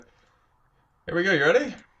Here we go. You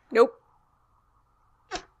ready? Nope.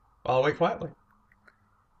 I'll wait quietly.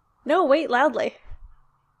 No, wait loudly.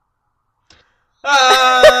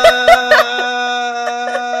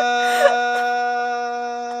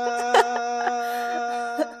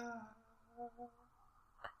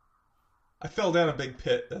 I fell down a big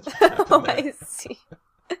pit. That's what happened Oh, there. I see.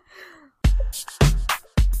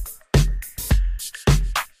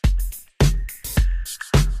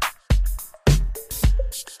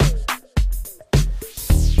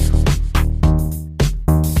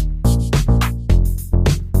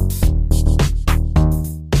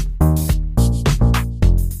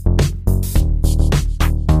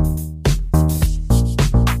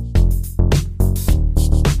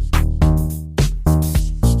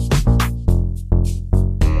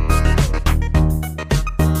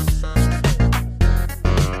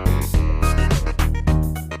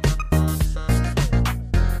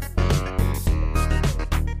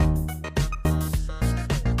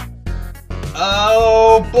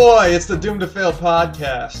 Oh boy, it's the Doomed to Fail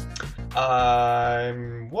podcast.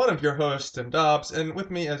 I'm one of your hosts, Tim Dobbs, and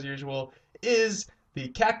with me, as usual, is the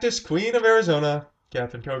Cactus Queen of Arizona,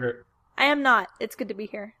 Catherine Kogert. I am not. It's good to be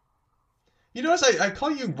here. You notice I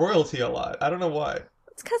call you royalty a lot. I don't know why.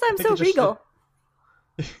 It's because I'm think so it just- regal.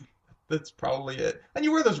 That's probably it. And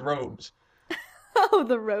you wear those robes. Oh,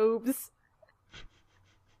 the robes.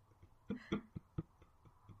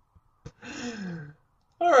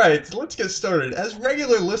 All right, let's get started. As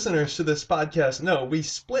regular listeners to this podcast know, we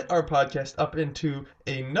split our podcast up into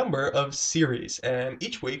a number of series, and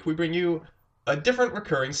each week we bring you a different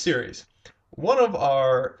recurring series. One of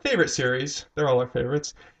our favorite series, they're all our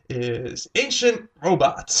favorites, is Ancient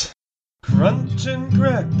Robots. Crunching,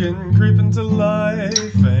 cracking, creeping to life,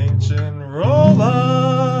 ancient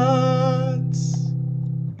robots.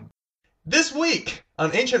 This week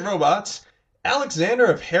on Ancient Robots, Alexander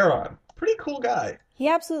of Heron. Pretty cool guy. He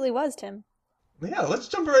absolutely was, Tim. Yeah, let's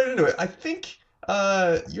jump right into it. I think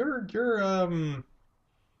you're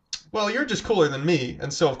just cooler than me,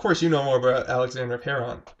 and so of course you know more about Alexander of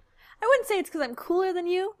Heron. I wouldn't say it's because I'm cooler than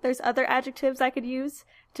you. There's other adjectives I could use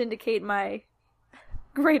to indicate my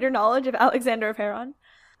greater knowledge of Alexander of Heron.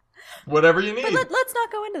 Whatever you need. But let's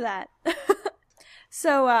not go into that.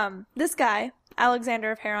 So, this guy,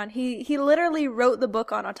 Alexander of Heron, he literally wrote the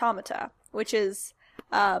book on automata, which is,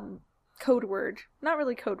 code word. Not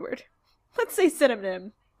really code word. Let's say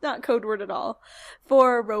synonym. Not code word at all.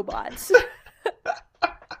 For robots.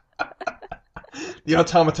 The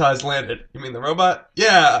automata has landed. You mean the robot?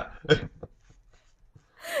 Yeah!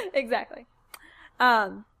 Exactly.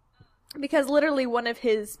 Because literally one of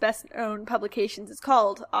his best known publications is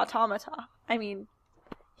called Automata. I mean,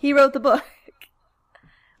 he wrote the book.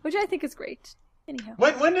 Which I think is great. Anyhow.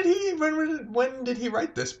 When did he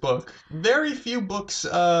write this book? Very few books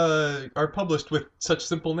are published with such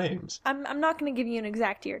simple names. I'm not going to give you an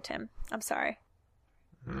exact year, Tim. I'm sorry.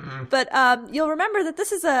 Mm. But you'll remember that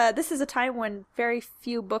this is a time when very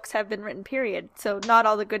few books have been written, period. So not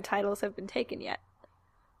all the good titles have been taken yet.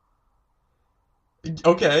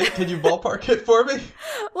 Okay, can you ballpark it for me?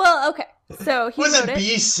 Well, okay. So he Was wrote it it.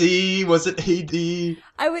 BC? Was it AD?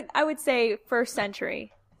 I would say first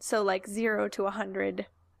century. So like 0 to 100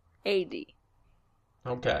 AD.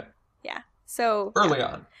 Okay. Yeah. So Early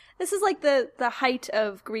on. this is like the height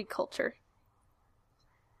of Greek culture.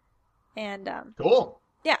 And Cool.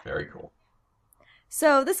 Yeah. Very cool.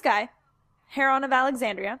 so this guy, Heron of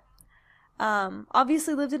Alexandria,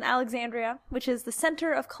 obviously lived in Alexandria, which is the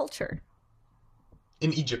center of culture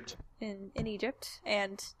In Egypt. in Egypt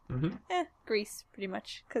and Mm-hmm. Greece, pretty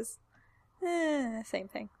much, because same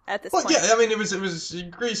thing at this Well, point. yeah, I mean, it was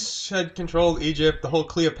Greece had controlled Egypt, the whole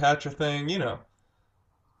Cleopatra thing, you know.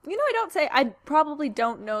 You know, I probably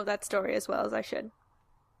don't know that story as well as I should.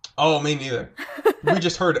 Oh, me neither. We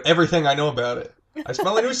just heard everything I know about it. I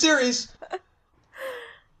smell a new series.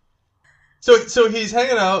 So he's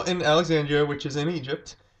hanging out in Alexandria, which is in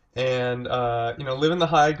Egypt, and living the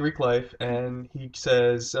high Greek life. And he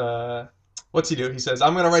says, what's he do? He says,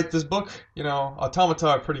 "I'm gonna write this book. You know, automata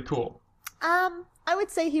are pretty cool." I would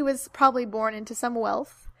say he was probably born into some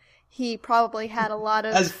wealth. He probably had a lot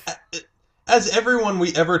of... As everyone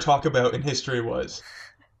we ever talk about in history was.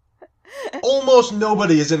 Almost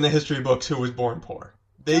nobody is in the history books who was born poor.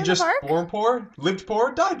 They Joan of just Arc? born poor, lived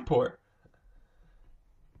poor, died poor.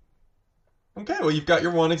 Okay, well, you've got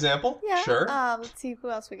your one example. Yeah. Sure. Let's see who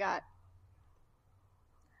else we got.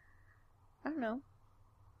 I don't know.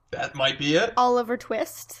 That might be it. Oliver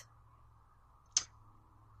Twist.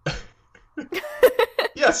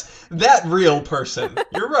 Yes, that real person.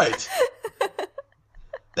 You're right.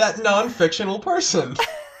 That non-fictional person.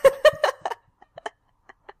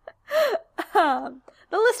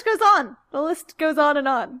 The list goes on. The list goes on and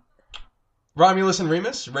on. Romulus and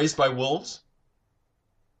Remus, raised by wolves.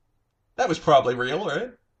 That was probably real,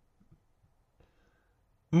 right?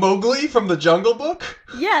 Mowgli from the Jungle Book?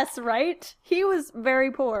 Yes, right? He was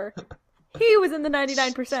very poor. He was in the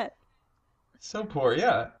 99%. So poor,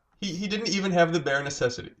 yeah. He didn't even have the bare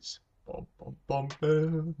necessities. Bum, bum, bum,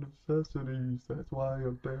 bare necessities, that's why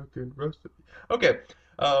I'm back in rusty. Okay,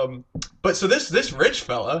 but so this rich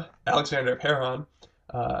fella, Alexander of Heron,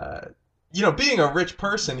 being a rich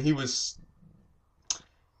person, he was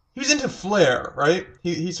into flair, right?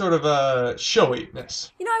 He sort of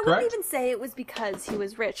showiness. I correct? wouldn't even say it was because he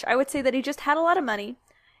was rich. I would say that he just had a lot of money.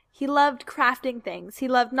 He loved crafting things. He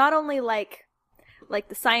loved not only like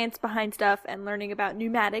the science behind stuff and learning about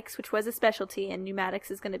pneumatics, which was a specialty, and pneumatics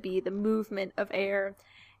is going to be the movement of air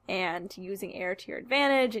and using air to your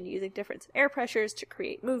advantage and using difference in air pressures to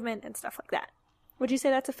create movement and stuff like that. Would you say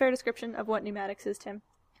that's a fair description of what pneumatics is, Tim?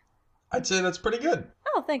 I'd say that's pretty good.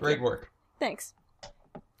 Oh, thank you. Great work. Thanks.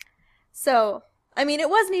 So, I mean, it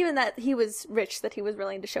wasn't even that he was rich that he was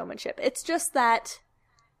really into showmanship. It's just that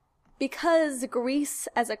because Greece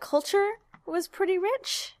as a culture was pretty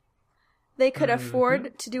rich, they could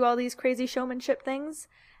afford to do all these crazy showmanship things.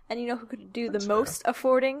 And you know who could do the most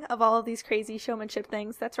affording of all of these crazy showmanship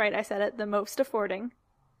things? That's right, I said it. The most affording.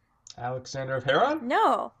 Alexander of Heron?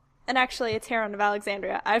 No. And actually, it's Heron of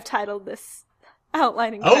Alexandria. I've titled this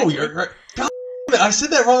outlining. Oh, you're right. God, I said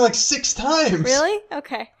that wrong like 6 times. Really?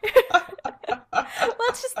 Okay.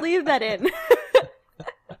 Let's just leave that in.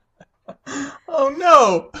 Oh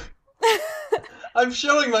no! I'm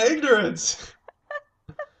showing my ignorance.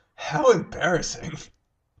 How embarrassing.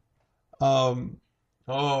 Oh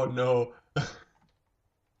no.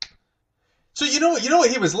 So you know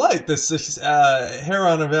what he was like, this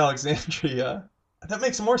Heron of Alexandria. That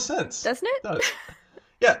makes more sense. Doesn't it? It does.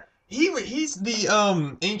 Yeah. He's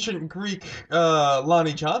the ancient Greek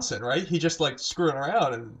Lonnie Johnson, right? He just like screwing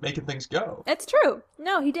around and making things go. It's true.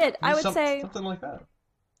 No, he did. I would say something like that.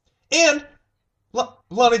 And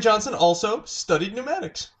Lonnie Johnson also studied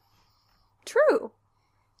pneumatics. true.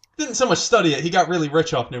 Didn't so much study it. He got really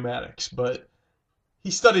rich off pneumatics, but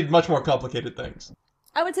he studied much more complicated things.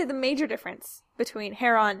 I would say the major difference between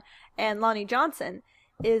Heron and Lonnie Johnson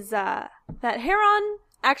is that Heron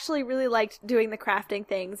actually really liked doing the crafting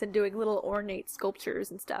things and doing little ornate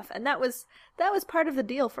sculptures and stuff, and that was part of the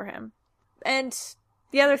deal for him. And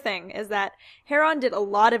the other thing is that Heron did a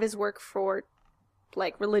lot of his work for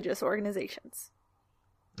like religious organizations.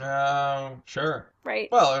 Sure. Right?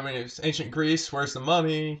 Well, I mean, it's ancient Greece. Where's the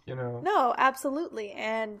money? No, absolutely.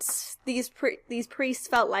 And these priests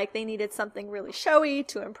felt like they needed something really showy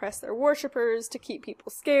to impress their worshippers, to keep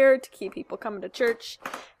people scared, to keep people coming to church,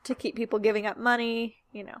 to keep people giving up money,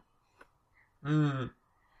 This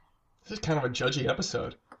is kind of a judgy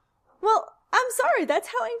episode. Well, I'm sorry, that's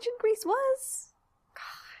how ancient Greece was.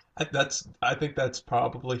 I think that's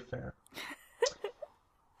probably fair.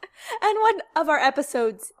 And one of our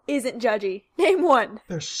episodes isn't judgy. Name one.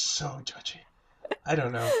 They're so judgy. I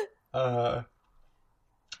don't know.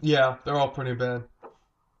 Yeah, they're all pretty bad.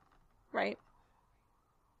 Right.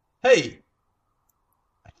 Hey,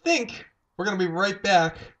 I think we're going to be right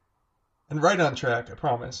back and right on track, I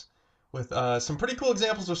promise, with some pretty cool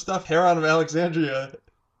examples of stuff Heron of Alexandria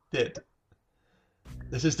did.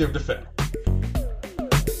 This is Doomed to Fail.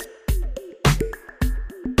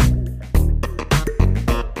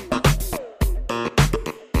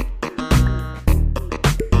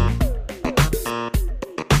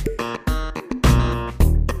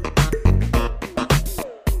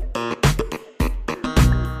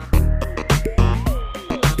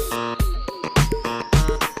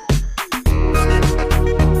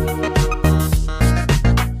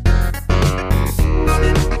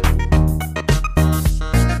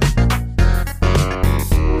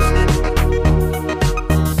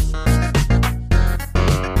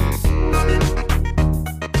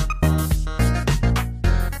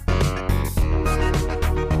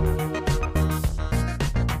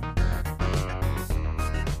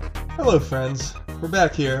 Hello, friends. We're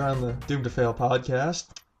back here on the Doomed to Fail podcast,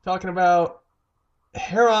 talking about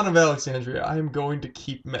Heron of Alexandria. I am going to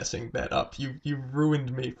keep messing that up. You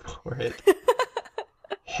ruined me for it.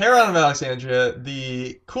 Heron of Alexandria,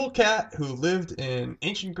 the cool cat who lived in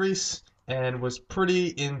ancient Greece and was pretty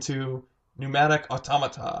into pneumatic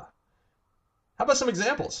automata. How about some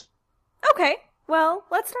examples? Okay. Well,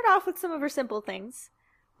 let's start off with some of our simple things.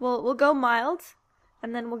 We'll go mild,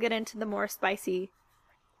 and then we'll get into the more spicy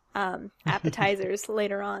appetizers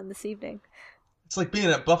later on this evening. It's like being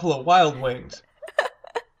at Buffalo Wild Wings.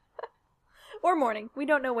 Or morning. We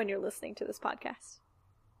don't know when you're listening to this podcast.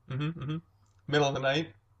 Middle of the night?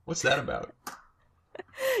 What's that about?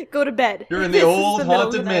 Go to bed. You're in the This is old the middle of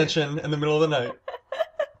haunted the night. mansion in the middle of the night.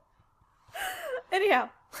 Anyhow,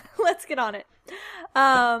 let's get on it.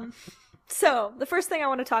 So, the first thing I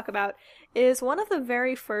want to talk about is one of the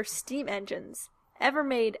very first steam engines ever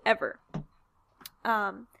made ever.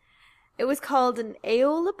 It was called an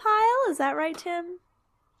aeolipile, is that right, Tim?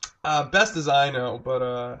 Best as I know,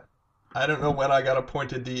 but I don't know when I got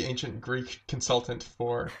appointed the ancient Greek consultant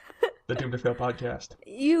for the Doomed to Fail podcast.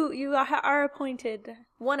 You are appointed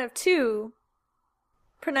one of two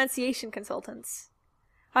pronunciation consultants.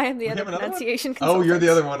 I am the We other have another one? pronunciation Oh, consultant. you're the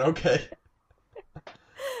other one. Okay.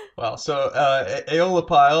 Well, so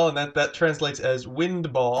aeolipile, and that translates as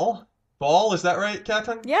wind ball. Ball, is that right,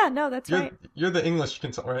 Catherine? Yeah, no, that's You're right. you're the English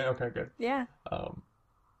consultant, right? Okay, good. Yeah. Um,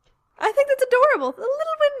 I think that's adorable. A little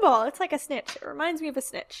wind ball. It's like a snitch. It reminds me of a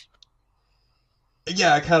snitch.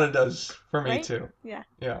 yeah, it kind of does for me Right? too. Yeah.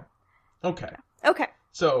 Yeah. Okay. Okay.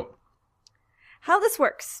 So, How this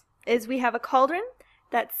works is we have a cauldron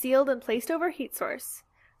that's sealed and placed over a heat source.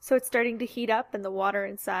 So it's starting to heat up and the water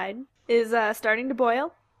inside is starting to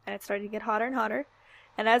boil and it's starting to get hotter and hotter.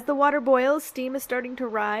 And as the water boils, steam is starting to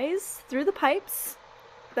rise through the pipes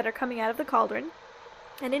that are coming out of the cauldron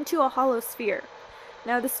and into a hollow sphere.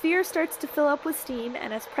 Now the sphere starts to fill up with steam,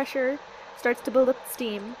 and as pressure starts to build up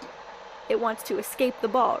steam, it wants to escape the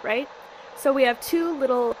ball, right? So we have two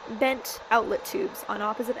little bent outlet tubes on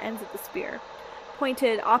opposite ends of the sphere,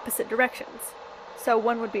 pointed opposite directions. So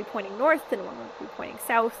one would be pointing north and one would be pointing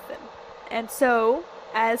south. And so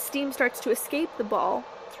as steam starts to escape the ball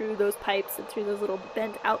through those pipes and through those little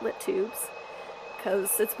bent outlet tubes,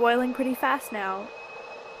 because it's boiling pretty fast now,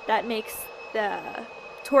 that makes the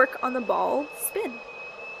torque on the ball spin.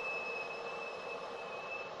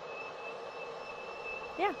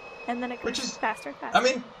 Yeah, and then it Which goes is- faster and faster. I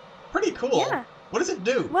mean, pretty cool. Yeah. What does it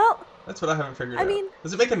do? Well, That's what I haven't figured I out. mean-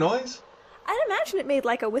 Does it make a noise? I'd imagine it made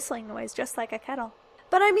like a whistling noise, just like a kettle.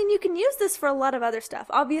 But I mean, you can use this for a lot of other stuff.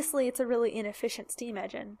 Obviously, it's a really inefficient steam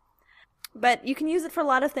engine. But you can use it for a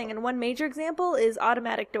lot of things, and one major example is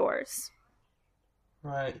automatic doors.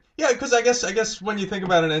 Right. Yeah, because I guess when you think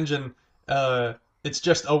about an engine, it's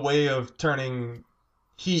just a way of turning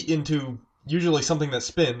heat into usually something that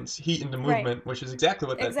spins, heat into Right. movement, which is exactly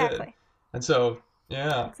what that did. Exactly. And so,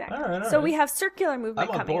 yeah. Exactly. All right. So we have circular movement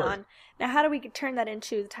I'm on coming board. on. Now, how do we turn that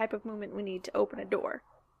into the type of movement we need to open a door?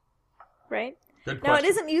 Right? Good Now, question. it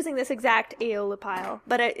isn't using this exact aeolipile,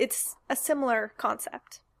 but it's a similar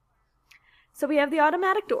concept. So we have the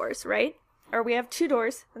automatic doors, right? Or we have two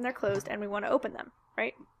doors, and they're closed, and we want to open them,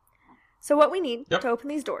 right? So what we need Yep. to open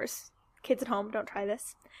these doors, kids at home, don't try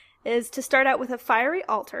this, is to start out with a fiery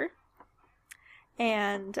altar.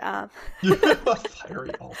 And, You have a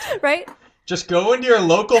fiery altar. right? Just go into your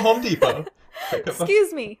local Home Depot. Pick up a-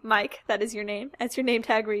 Excuse me, Mike, that is your name, as your name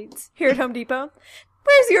tag reads, here at Home Depot.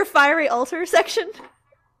 Where's your fiery altar section?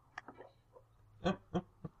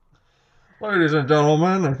 Ladies and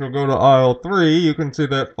gentlemen, if you go to aisle 3, you can see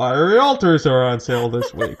that fiery altars are on sale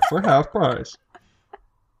this week for half price.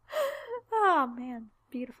 Oh, man.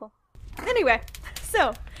 Beautiful. Anyway,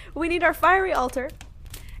 so we need our fiery altar,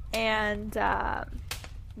 and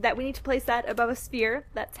that we need to place that above a sphere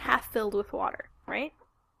that's half filled with water, right?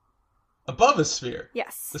 Above a sphere.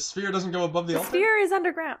 Yes. The sphere doesn't go above the The altar? sphere is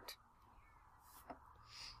underground.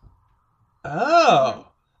 Oh.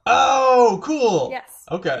 Oh, cool. Yes.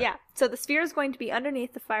 Okay. Yeah. So the sphere is going to be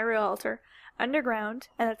underneath the fiery altar, underground,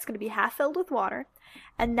 and it's going to be half filled with water,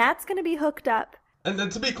 and that's going to be hooked up. And then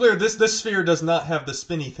to be clear, this sphere does not have the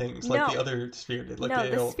spinny things like No. the other sphere did. Like No, the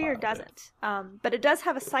the aeolipile sphere did. doesn't. But it does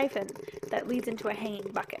have a siphon that leads into a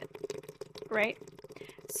hanging bucket, right?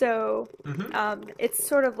 So Mhm. it's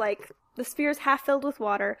sort of like the sphere's half filled with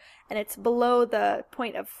water, and it's below the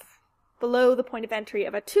point of entry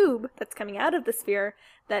of a tube that's coming out of the sphere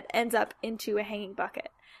that ends up into a hanging bucket.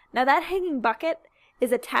 Now that hanging bucket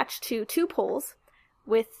is attached to two poles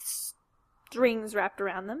with strings wrapped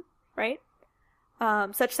around them, right?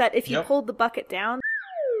 Such that if you Yep. pulled the bucket down,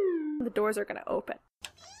 the doors are going to open.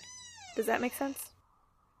 Does that make sense?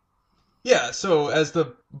 Yeah, so as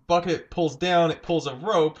the bucket pulls down, it pulls a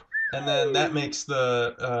rope, and then that makes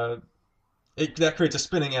that creates a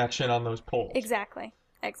spinning action on those poles. Exactly.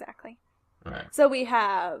 Right. So we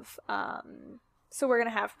have, so we're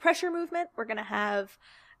going to have pressure movement, we're going to have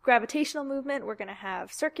gravitational movement, we're going to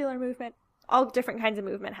have circular movement, all different kinds of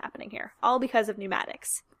movement happening here, all because of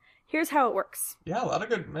pneumatics. Here's how it works. Yeah, a lot of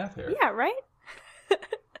good math here. Yeah, right? It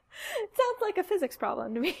sounds like a physics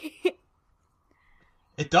problem to me.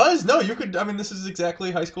 It does? No, you could. I mean, this is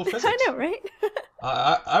exactly high school physics. I know, right?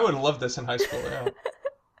 I would love this in high school. Yeah.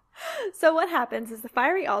 So what happens is the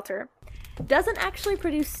fiery altar doesn't actually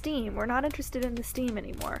produce steam. We're not interested in the steam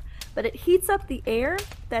anymore. But it heats up the air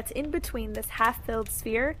that's in between this half-filled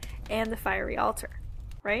sphere and the fiery altar,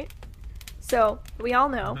 right? So we all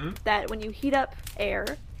know that when you heat up air,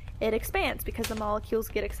 it expands because the molecules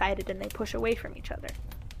get excited and they push away from each other.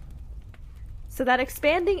 So that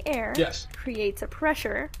expanding air creates a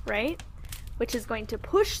pressure, right? Which is going to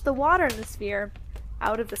push the water in the sphere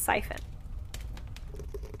out of the siphon.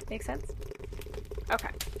 Make sense? Okay.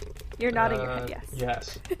 You're nodding your head, yes.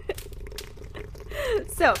 Yes.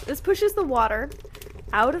 So, this pushes the water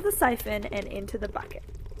out of the siphon and into the bucket.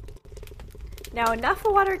 Now, enough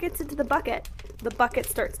water gets into the bucket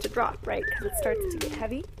starts to drop, right? Because it starts to get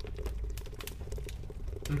heavy.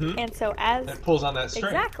 And so as... it pulls on that string.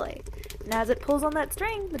 Exactly. And as it pulls on that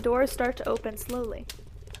string, the doors start to open slowly.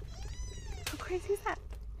 How crazy is that?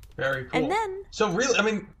 Very cool. And then... So really, I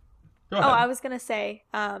mean... Go ahead. Oh, I was going to say,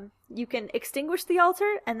 you can extinguish the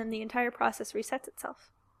altar, and then the entire process resets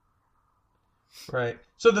itself. Right.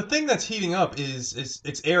 So the thing that's heating up is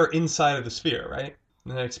it's air inside of the sphere, right?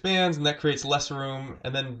 And it expands, and that creates less room,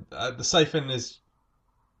 and then the siphon is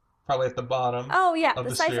probably at the bottom. Oh, yeah. Of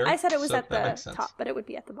the sphere, I said it was so at the top, but it would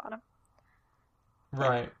be at the bottom.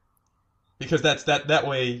 Right. Because that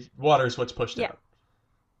way water is what's pushed out.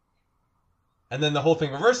 And then the whole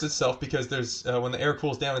thing reverses itself because there's when the air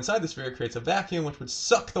cools down inside the sphere, it creates a vacuum, which would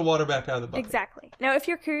suck the water back out of the bucket. Exactly. Now, if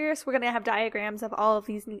you're curious, we're going to have diagrams of all of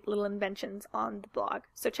these neat little inventions on the blog,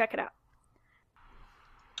 so check it out.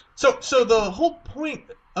 So the whole point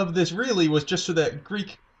of this really was just so that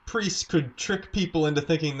Greek priests could trick people into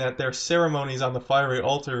thinking that their ceremonies on the fiery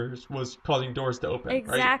altars was causing doors to open,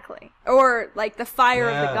 Exactly. Right? Or, like, the fire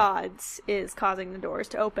of the gods is causing the doors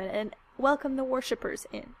to open and welcome the worshippers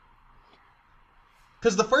in.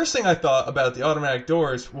 Because the first thing I thought about the automatic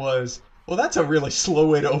doors was, well, that's a really slow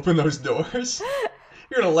way to open those doors.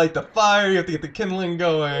 You're going to light the fire, you have to get the kindling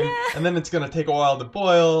going, and then it's going to take a while to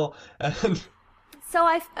boil, and... So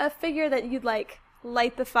I figure that you'd, like,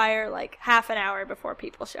 light the fire, like, half an hour before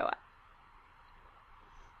people show up.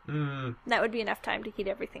 That would be enough time to heat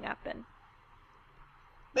everything up and...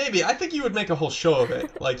 Maybe. I think you would make a whole show of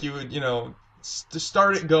it. Like, you would, to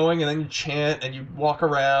start it going, and then you chant, and you walk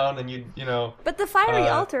around, and you know... But the fiery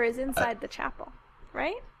altar is inside the chapel,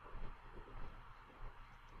 right?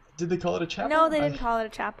 Did they call it a chapel? No, they didn't call it a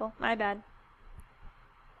chapel. My bad.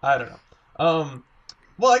 I don't know.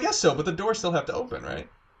 Well, I guess so, but the doors still have to open, right?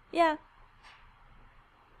 Yeah.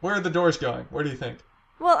 Where are the doors going? Where do you think?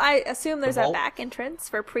 Well, I assume there's a back entrance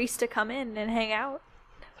for priests to come in and hang out.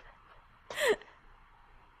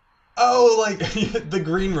 Oh, like the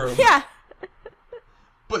green room. Yeah.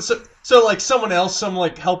 But so like someone else, some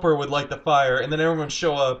like helper would light the fire, and then everyone would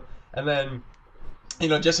show up, and then,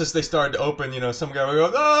 just as they started to open, some guy would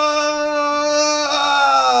go, ah!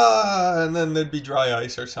 And then there'd be dry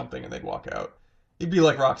ice or something, and they'd walk out. You'd be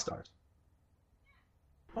like rock stars.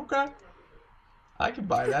 Okay. I could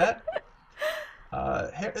buy that.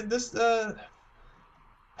 I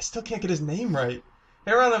still can't get his name right.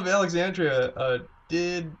 Heron of Alexandria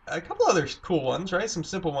did a couple other cool ones, right? Some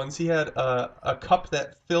simple ones. He had a cup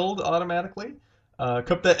that filled automatically, a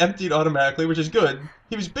cup that emptied automatically, which is good.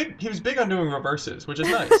 He was big on doing reverses, which is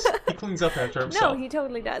nice. He cleans up after himself. No, he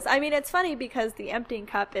totally does. I mean, it's funny because the emptying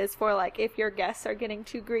cup is for, like, if your guests are getting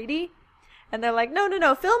too greedy, and they're like, no,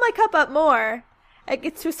 fill my cup up more. It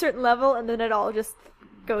gets to a certain level, and then it all just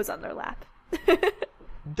goes on their lap.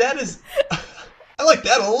 That is... I like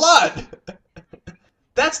that a lot!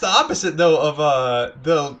 That's the opposite, though, of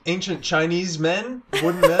the ancient Chinese men,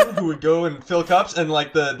 wooden men, who would go and fill cups, and,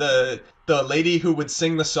 like, the lady who would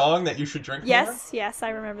sing the song that you should drink more. Yes, I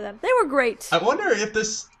remember them. They were great. I wonder if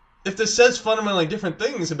this says fundamentally different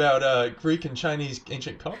things about Greek and Chinese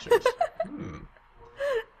ancient cultures.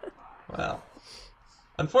 Well,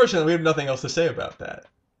 unfortunately, we have nothing else to say about that.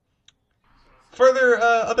 Further,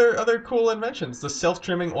 other cool inventions. The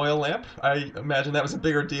self-trimming oil lamp. I imagine that was a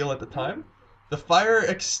bigger deal at the time. The fire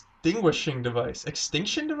extinguishing device.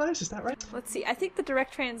 Extinction device? Is that right? Let's see. I think the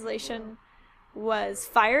direct translation was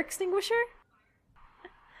fire extinguisher.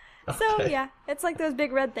 Okay. So, yeah. It's like those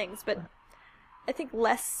big red things, but I think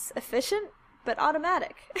less efficient, but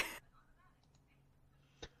automatic.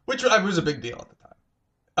 Which was a big deal at the time.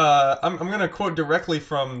 I'm going to quote directly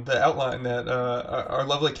from the outline that our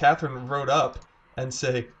lovely Catherine wrote up and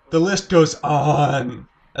say, the list goes on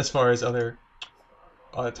as far as other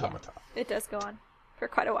automata. It does go on for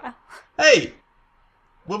quite a while. Hey!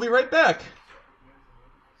 We'll be right back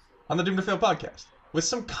on the Doomed to Fail podcast with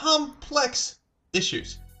some complex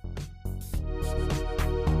issues.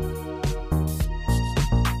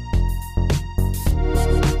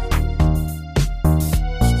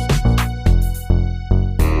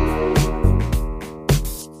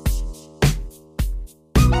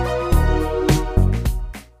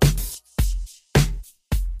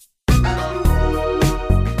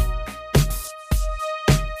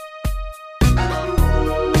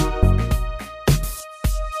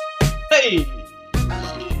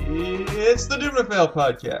 It's the Doom to Fail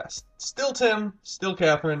podcast. Still Tim, still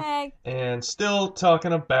Catherine, Hey. and still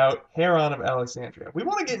talking about Heron of Alexandria. We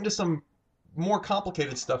want to get into some more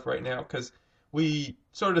complicated stuff right now because we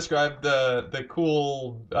sort of described the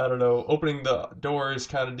cool, I don't know, opening the doors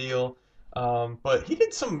kind of deal. But he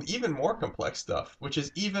did some even more complex stuff, which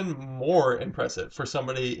is even more impressive for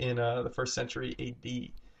somebody in the first century AD.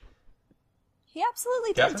 He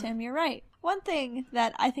absolutely did, Catherine? Tim. You're right. One thing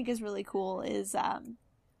that I think is really cool is,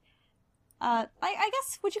 I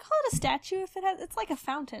guess, would you call it a statue if it's like a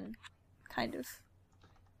fountain, kind of.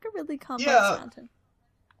 Like a really complex fountain.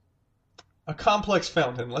 A complex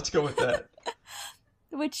fountain. Let's go with that.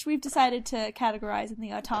 Which we've decided to categorize in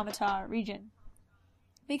the automata region.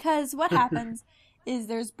 Because what happens is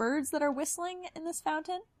there's birds that are whistling in this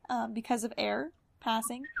fountain because of air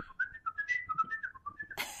passing.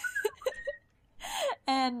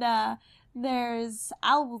 And there's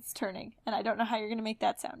owls turning. And I don't know how you're going to make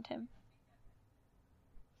that sound, Tim.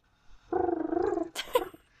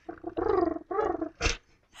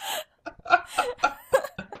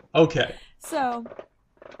 Okay. So,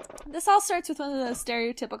 this all starts with one of those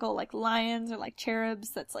stereotypical, like, lions or, like, cherubs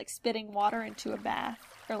that's, like, spitting water into a bath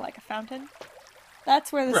or, like, a fountain.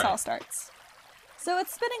 That's where this all starts. So,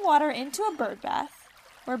 it's spitting water into a bird bath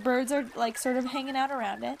where birds are, like, sort of hanging out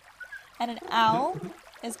around it. And an owl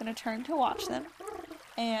is going to turn to watch them.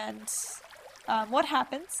 And what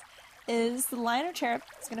happens is the lion or cherub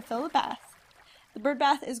is going to fill the bath. The bird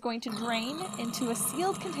bath is going to drain into a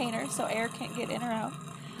sealed container so air can't get in or out.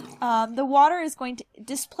 The water is going to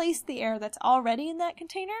displace the air that's already in that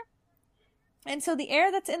container. And so the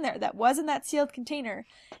air that's in there, that was in that sealed container,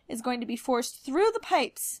 is going to be forced through the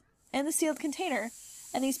pipes in the sealed container.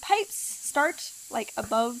 And these pipes start, like,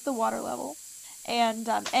 above the water level and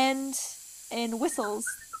end in whistles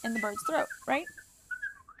in the bird's throat, right?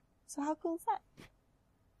 So how cool is that?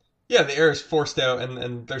 Yeah, the air is forced out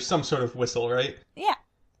and there's some sort of whistle, right? Yeah.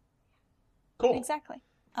 Cool. Exactly.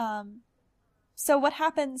 So what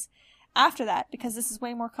happens after that, because this is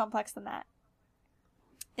way more complex than that,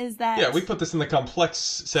 is that... Yeah, we put this in the complex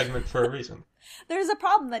segment for a reason. There's a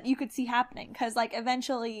problem that you could see happening, because, like,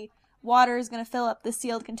 eventually water is going to fill up the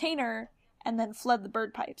sealed container and then flood the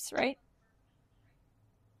bird pipes, right?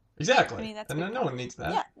 Exactly. I mean, that's and no one needs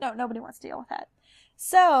that. Yeah, no, nobody wants to deal with that.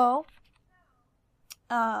 So,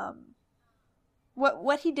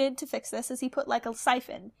 what he did to fix this is he put, like, a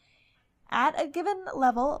siphon at a given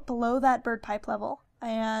level below that bird pipe level,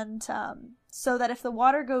 and so that if the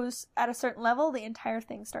water goes at a certain level, the entire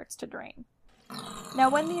thing starts to drain. Now,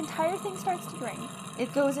 when the entire thing starts to drain,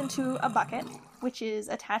 it goes into a bucket, which is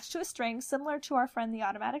attached to a string, similar to our friend the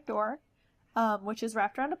automatic door, which is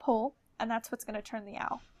wrapped around a pole, and that's what's going to turn the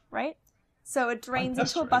owl, right? So it drains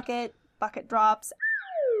into a bucket drops,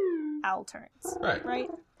 owl turns. Right?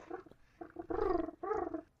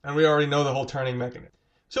 And we already know the whole turning mechanism.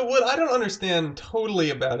 So what I don't understand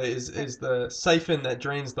totally about it is the siphon that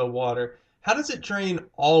drains the water. How does it drain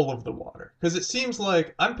all of the water? Because it seems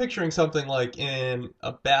like I'm picturing something like in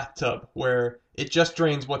a bathtub where it just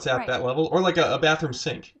drains what's at that level, or like a bathroom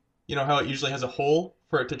sink. You know how it usually has a hole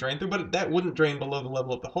for it to drain through, but that wouldn't drain below the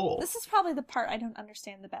level of the hole. This is probably the part I don't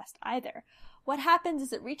understand the best either. What happens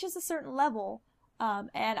is it reaches a certain level, and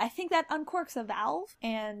I think that uncorks a valve,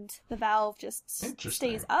 and the valve just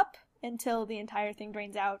stays up until the entire thing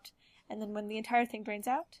drains out, and then when the entire thing drains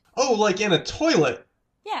out... Oh, like in a toilet!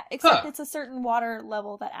 Yeah, except it's a certain water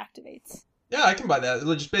level that activates. Yeah, I can buy that.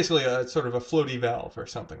 It's just basically a sort of a floaty valve or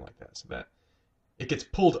something like that, so that it gets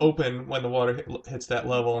pulled open when the water hits that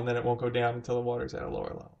level, and then it won't go down until the water's at a lower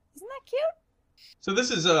level. Isn't that cute? So this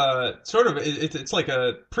is sort of it's like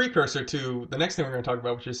a precursor to the next thing we're going to talk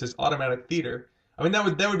about, which is his automatic theater. I mean, that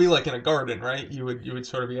would be like in a garden, right? You would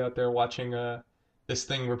sort of be out there watching this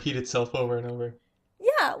thing repeat itself over and over.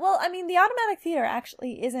 Yeah, well, I mean, the automatic theater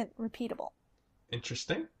actually isn't repeatable.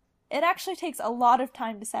 Interesting. It actually takes a lot of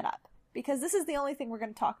time to set up, because this is the only thing we're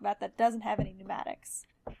going to talk about that doesn't have any pneumatics.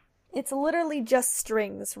 It's literally just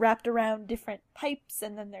strings wrapped around different pipes,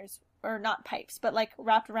 and then there's, or not pipes, but like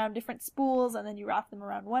wrapped around different spools, and then you wrap them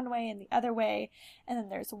around one way and the other way, and then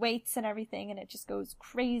there's weights and everything, and it just goes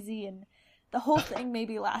crazy, and the whole thing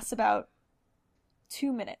maybe lasts about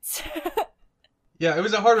 2 minutes. Yeah, it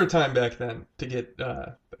was a harder time back then to get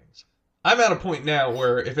things. I'm at a point now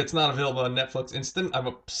where if it's not available on Netflix Instant, I'm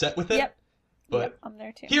upset with it. Yep. But I'm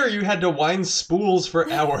there too. Here you had to wind spools for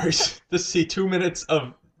hours to see 2 minutes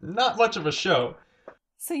of not much of a show.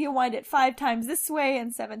 So you wind it 5 times this way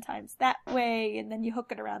and 7 times that way, and then you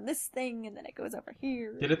hook it around this thing, and then it goes over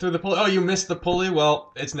here. Get it through the pulley. Oh, you missed the pulley?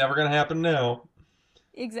 Well, it's never going to happen now.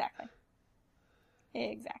 Exactly.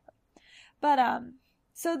 But,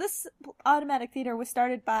 So this automatic theater was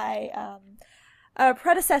started by a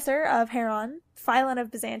predecessor of Heron, Philon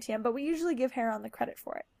of Byzantium, but we usually give Heron the credit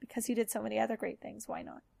for it because he did so many other great things. Why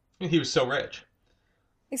not? He was so rich.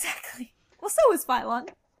 Exactly. Well, so was Philon.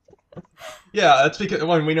 Yeah, that's because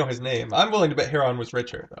when we know his name. I'm willing to bet Heron was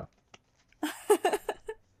richer, though.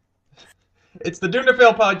 It's the Doomed to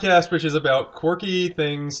Fail podcast, which is about quirky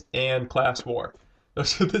things and class war.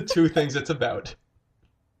 Those are the two things it's about.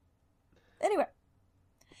 Anyway,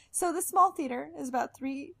 so the small theater is about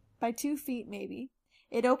 3 by 2 feet, maybe.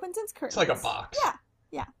 It opens its curtains. It's like a box.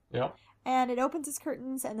 Yeah. Yep. And it opens its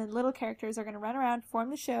curtains, and then little characters are going to run around,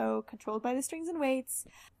 perform the show, controlled by the strings and weights.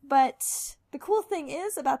 But the cool thing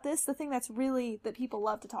is about this, the thing that people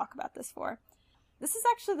love to talk about this for, this is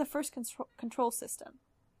actually the first control system,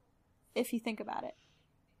 if you think about it.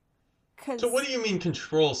 So what do you mean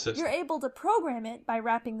control system? You're able to program it by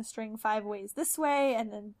wrapping the string 5 ways this way,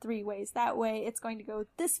 and then 3 ways that way. It's going to go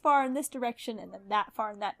this far in this direction, and then that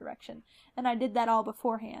far in that direction. And I did that all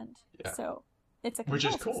beforehand. Yeah. So it's a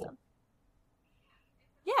control system. Which is cool.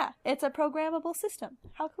 Yeah, it's a programmable system.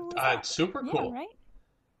 How cool is that? It's super cool. Yeah, right?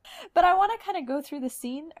 But I want to kind of go through the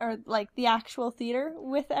scene, or like the actual theater,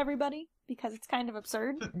 with everybody, because it's kind of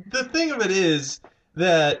absurd. The thing of it is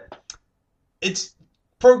that it's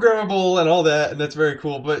programmable and all that, and that's very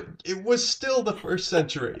cool, but it was still the 1st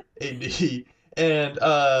century AD, and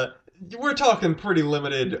we're talking pretty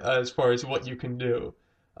limited as far as what you can do.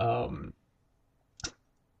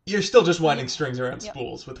 You're still just winding strings around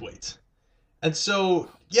spools with weights. And so,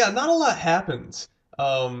 yeah, not a lot happens.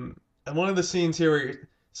 And one of the scenes here,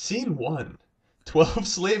 scene 1, 12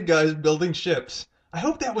 slave guys building ships. I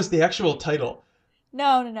hope that was the actual title.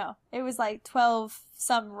 No. It was like 12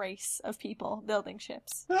 some race of people building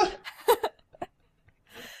ships.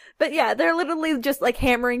 But yeah, they're literally just like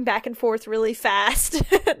hammering back and forth really fast.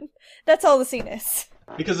 That's all the scene is.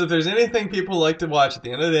 Because if there's anything people like to watch at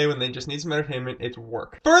the end of the day when they just need some entertainment, it's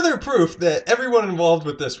work. Further proof that everyone involved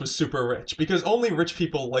with this was super rich, because only rich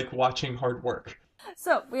people like watching hard work.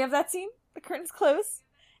 So, we have that scene, the curtains close,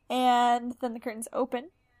 and then the curtains open,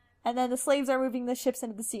 and then the slaves are moving the ships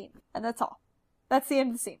into the scene, and that's all. That's the end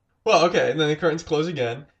of the scene. Well, okay, and then the curtains close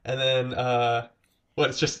again, and then,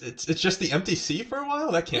 it's just the empty sea for a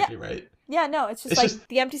while? That can't be right. Yeah, no, it's just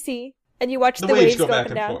the empty sea. And you watch the waves go back up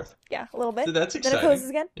and down. Forth. Yeah, a little bit. So that's exciting. Then it closes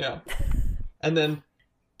again. Yeah. And then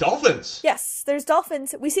dolphins. Yes, there's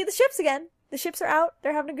dolphins. We see the ships again. The ships are out.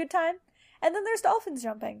 They're having a good time. And then there's dolphins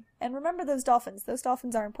jumping. And remember those dolphins. Those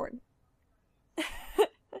dolphins are important.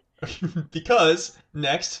 Because,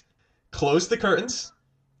 next, close the curtains.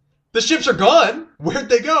 The ships are gone. Where'd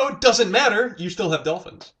they go? Doesn't matter. You still have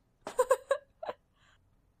dolphins.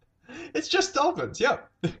 It's just dolphins. Yep.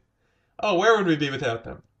 Oh, where would we be without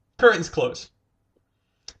them? Curtains close.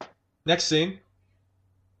 Next scene.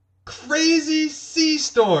 Crazy sea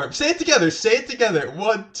storm. Say it together. Say it together.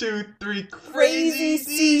 1, 2, 3. Crazy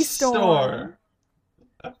sea storm.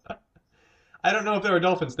 I don't know if there were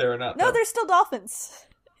dolphins there or not. No, there's still dolphins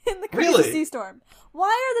in the crazy sea storm. Why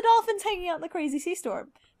are the dolphins hanging out in the crazy sea storm?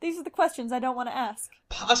 These are the questions I don't want to ask.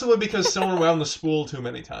 Possibly because someone wound the spool too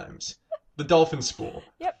many times. The dolphin spool.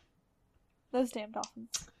 Yep. Those damn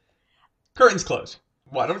dolphins. Curtains close.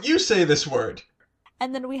 Why don't you say this word?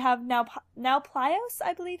 And then we have Nauplios,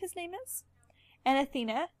 I believe his name is, and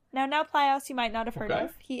Athena. Now Nauplios you might not have heard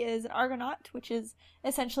of. He is an Argonaut, which is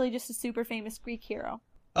essentially just a super famous Greek hero.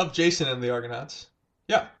 Of Jason and the Argonauts.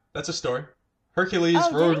 Yeah, that's a story.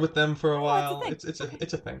 Hercules rode with them for a while. It's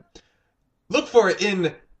a thing. Look for it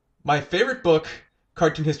in my favorite book,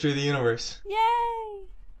 Cartoon History of the Universe. Yay!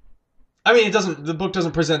 I mean, the book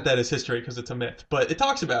doesn't present that as history because it's a myth, but it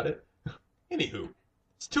talks about it. Anywho,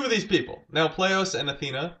 it's 2 of these people. Nauplios and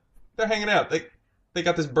Athena. They're hanging out. They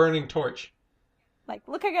got this burning torch. Like,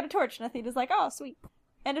 look, I got a torch. And Athena's like, oh, sweet.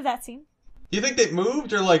 End of that scene. Do you think they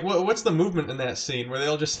moved? Or, like, what's the movement in that scene? Were they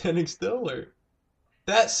all just standing still? Or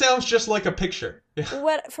that sounds just like a picture.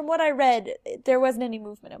 From what I read, there wasn't any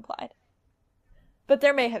movement implied. But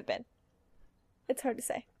there may have been. It's hard to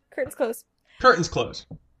say. Curtains close. Curtains close.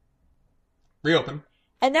 Reopen.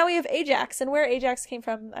 And now we have Ajax, and where Ajax came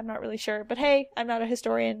from, I'm not really sure. But hey, I'm not a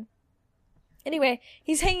historian. Anyway,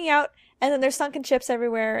 he's hanging out, and then there's sunken ships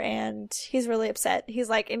everywhere, and he's really upset. He's,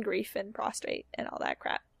 like, in grief and prostrate and all that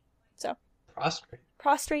crap. So. Prostrate?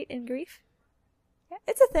 Prostrate in grief? Yeah,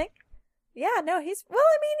 it's a thing. Yeah, no, your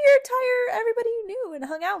entire, everybody you knew and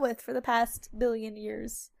hung out with for the past billion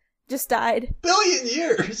years just died. Billion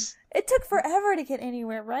years? It took forever to get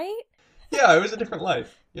anywhere, right? Yeah, it was a different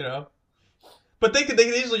life, you know? But they could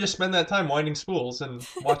easily just spend that time winding spools and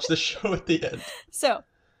watch the show at the end. So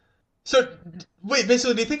So, wait,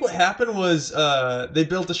 basically, do you think what happened was they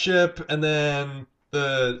built a ship and then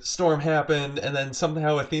the storm happened and then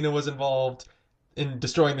somehow Athena was involved in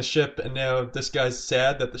destroying the ship and now this guy's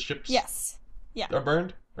sad that the ships Yes. Yeah. are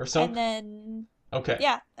burned or sunk? And then, Okay.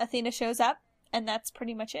 yeah, Athena shows up, and that's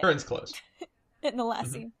pretty much it Curtain's closed. in the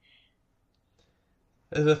last scene.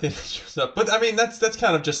 And Athena shows up. But, I mean, that's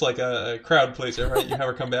kind of just like a crowd pleaser, right? You have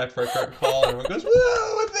her come back for a curtain call and everyone goes,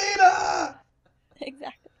 "Woo, Athena!"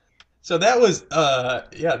 Exactly. So that was,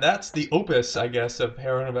 yeah, that's the opus, I guess, of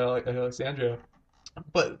Heron of Alexandria.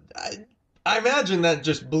 But I imagine that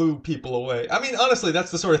just blew people away. I mean, honestly, that's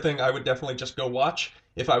the sort of thing I would definitely just go watch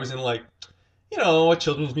if I was in, like, a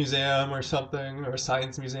children's museum or something, or a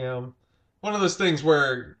science museum. One of those things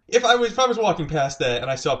where if I was walking past that and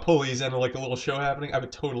I saw pulleys and like a little show happening, I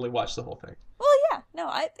would totally watch the whole thing. Well, yeah,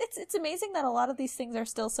 no, it's amazing that a lot of these things are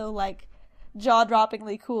still so like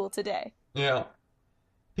jaw-droppingly cool today. Yeah,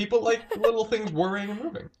 people like little things whirring and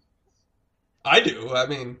moving. I do. I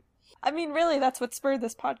mean, really, that's what spurred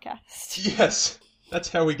this podcast. yes, that's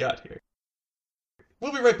how we got here.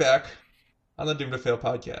 We'll be right back on the Doomed to Fail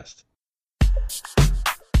podcast.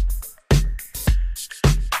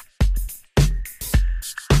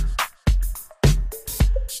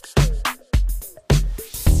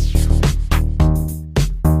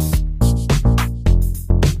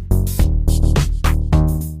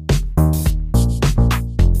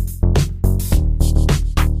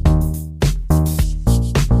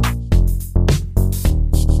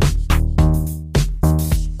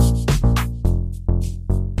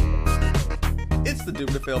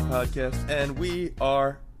 Podcast, and we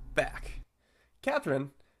are back.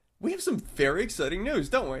 Catherine, we have some very exciting news,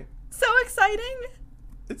 don't we? So exciting!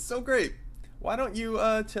 It's so great. Why don't you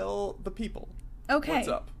tell the people what's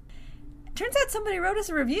up? Turns out somebody wrote us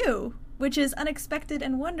a review, which is unexpected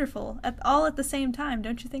and wonderful, all at the same time,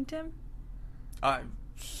 don't you think, Tim? I'm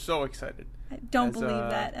so excited. I don't believe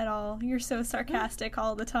that at all. You're so sarcastic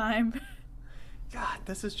all the time. God,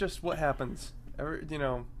 this is just what happens.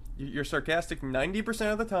 You're sarcastic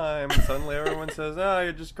 90% of the time, and suddenly everyone says,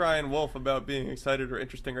 you're just crying wolf about being excited or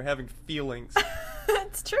interesting or having feelings.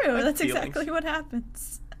 It's true. That's feelings. Exactly what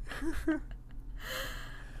happens.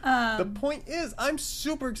 The point is, I'm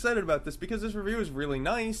super excited about this because this review is really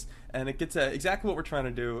nice, and it gets at exactly what we're trying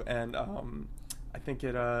to do, and I think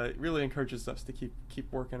it really encourages us to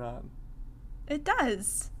keep working on. It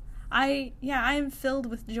does. I am filled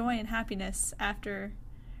with joy and happiness after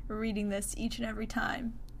reading this each and every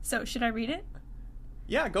time. So, should I read it?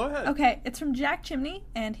 Yeah, go ahead. Okay, it's from Jack Chimney,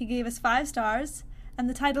 and he gave us 5 stars, and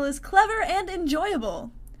the title is Clever and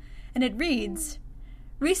Enjoyable. And it reads,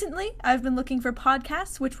 "Recently, I've been looking for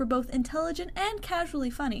podcasts which were both intelligent and casually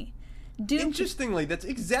funny. Interestingly, that's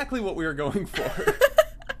exactly what we were going for.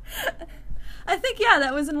 I think, yeah,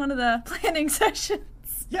 that was in one of the planning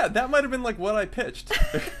sessions. Yeah, that might have been like what I pitched.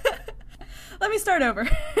 Let me start over.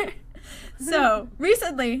 So,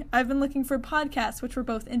 recently, I've been looking for podcasts which were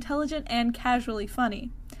both intelligent and casually funny.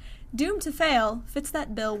 Doomed to Fail fits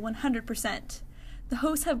that bill 100%. The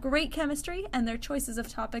hosts have great chemistry, and their choices of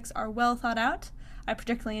topics are well thought out. I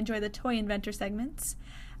particularly enjoy the toy inventor segments.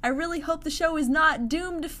 I really hope the show is not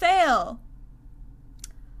doomed to fail.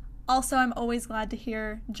 Also, I'm always glad to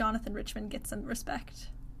hear Jonathan Richman get some respect."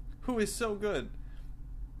 Who is so good.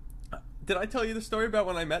 Did I tell you the story about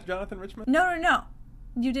when I met Jonathan Richman? No.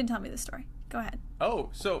 You didn't tell me the story. Go ahead. Oh,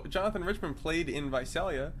 so Jonathan Richman played in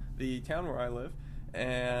Visalia, the town where I live,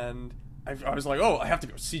 and I was like, I have to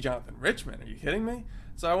go see Jonathan Richman. Are you kidding me?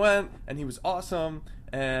 So I went, and he was awesome,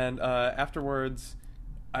 and afterwards,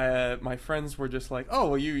 my friends were just like,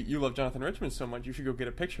 well, you love Jonathan Richman so much, you should go get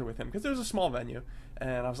a picture with him, because there was a small venue,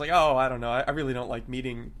 and I was like, I don't know, I really don't like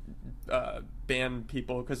meeting band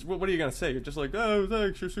people, because what are you going to say? You're just like,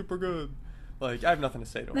 thanks, you're super good. Like, I have nothing to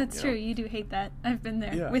say to him. That's true. You do hate that. I've been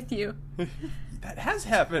there with you. That has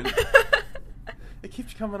happened. It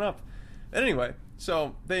keeps coming up. But anyway,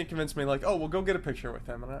 so they convinced me, like, we'll go get a picture with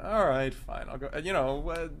him. And all right, fine. I'll go.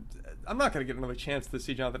 I'm not going to get another chance to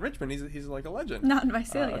see Jonathan Richman. He's like a legend. Not in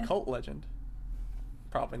Visalia. A cult legend.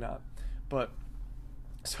 Probably not. But,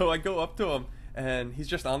 so I go up to him, and he's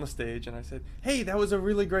just on the stage, and I said, "Hey, that was a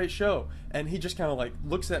really great show." And he just kind of like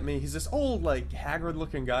looks at me. He's this old, like, haggard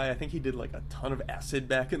looking guy. I think he did like a ton of acid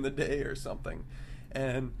back in the day or something.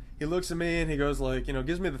 And he looks at me and he goes like,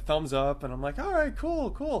 gives me the thumbs up, and I'm like, "All right,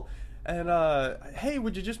 cool. And hey,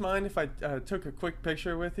 would you just mind if I took a quick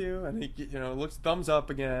picture with you?" And he looks thumbs up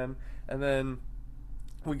again, and then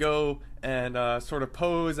we go and sort of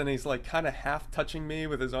pose, and he's like kind of half touching me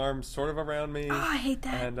with his arms sort of around me. Oh, I hate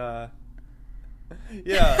that. And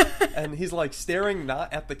yeah, and he's like staring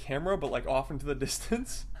not at the camera but like off into the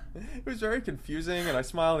distance. It was very confusing, and I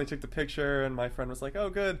smiled, and he took the picture, and my friend was like, oh,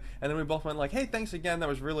 good. And then we both went like, hey, thanks again, that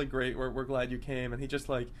was really great, we're glad you came. And he just,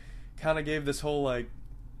 like, kind of gave this whole, like,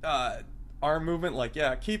 arm movement, like,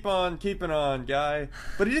 yeah, keep on keeping on, guy.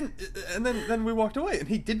 But he didn't, and then we walked away, and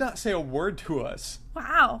he did not say a word to us.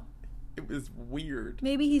 Wow. It was weird.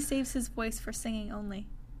 Maybe he saves his voice for singing only.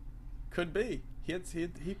 Could be.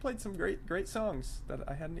 He played some great songs that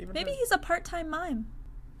I hadn't even Maybe heard. he's a part-time mime.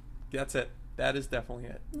 That's it. That is definitely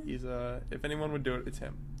it. Yeah. He's if anyone would do it, it's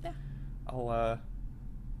him. Yeah. I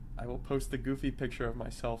will post the goofy picture of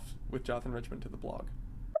myself with Jonathan Richmond to the blog.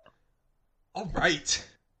 All right.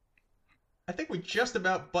 I think we just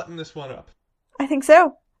about buttoned this one up. I think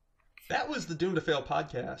so. That was the Doomed to Fail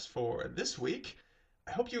podcast for this week.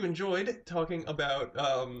 I hope you enjoyed talking about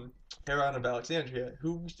Heron of Alexandria,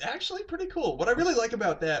 who's actually pretty cool. What I really like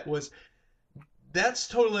about that was that's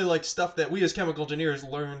totally like stuff that we as chemical engineers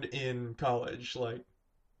learned in college. Like,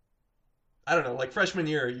 I don't know, like freshman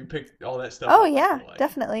year, you picked all that stuff. Oh, yeah, like,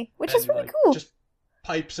 definitely. Which is really cool. Just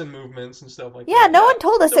pipes and movements and stuff like that. Yeah, no one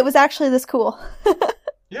told us it was actually this cool.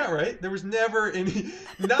 Yeah, right? There was never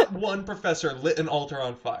not one professor lit an altar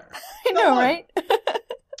on fire. I know, right?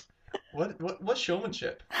 What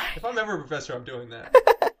showmanship? If I'm ever a professor, I'm doing that.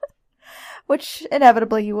 Which,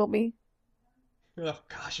 inevitably, you will be. Oh,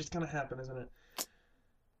 gosh, it's gonna happen, isn't it?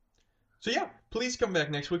 So yeah, please come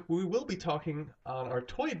back next week. We will be talking on our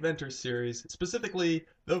Toy Adventures series, specifically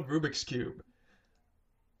the Rubik's Cube.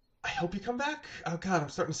 I hope you come back. Oh god, I'm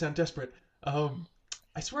starting to sound desperate. I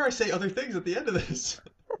swear I say other things at the end of this.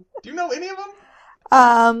 Do you know any of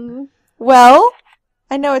them? Well,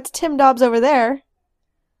 I know it's Tim Dobbs over there.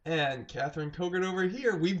 And Catherine Kogert over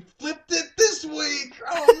here. We flipped it this week!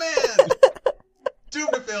 Oh man!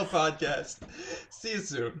 Doomed to Fail podcast. See you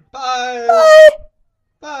soon. Bye! Bye!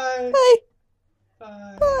 Bye! Bye!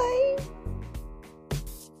 Bye! Bye!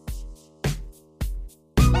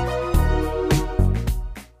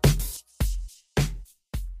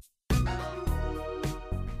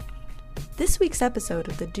 This week's episode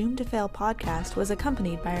of the Doomed to Fail podcast was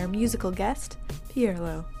accompanied by our musical guest,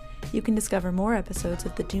 Pierlo. You can discover more episodes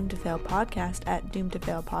of the Doomed to Fail podcast at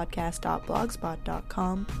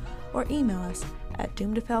doomedtofailpodcast.blogspot.com or email us at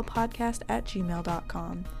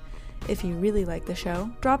doomedtofailpodcast@gmail.com. If you really like the show,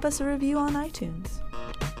 drop us a review on iTunes.